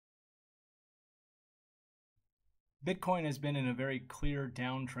Bitcoin has been in a very clear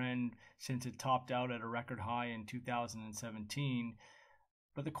downtrend since it topped out at a record high in 2017.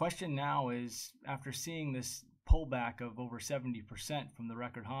 But the question now is, after seeing this pullback of over 70% from the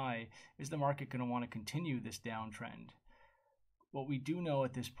record high, is the market going to want to continue this downtrend? What we do know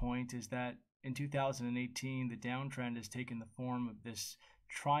at this point is that in 2018, the downtrend has taken the form of this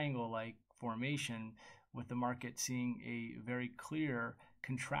triangle-like formation, with the market seeing a very clear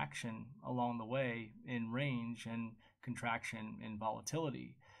contraction along the way in range and contraction in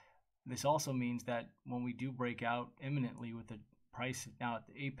volatility. This also means that when we do break out imminently with the price now at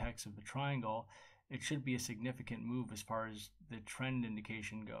the apex of the triangle, it should be a significant move as far as the trend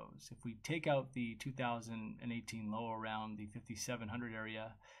indication goes. If we take out the 2018 low around the 5,700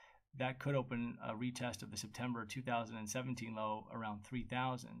 area, that could open a retest of the September 2017 low around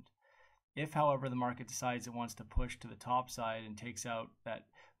 3,000. If, however, the market decides it wants to push to the top side and takes out that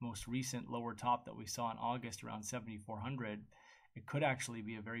most recent lower top that we saw in August around 7,400, it could actually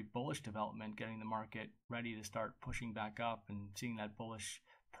be a very bullish development, getting the market ready to start pushing back up and seeing that bullish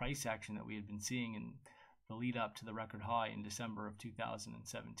price action that we had been seeing in the lead up to the record high in December of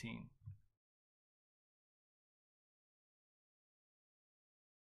 2017.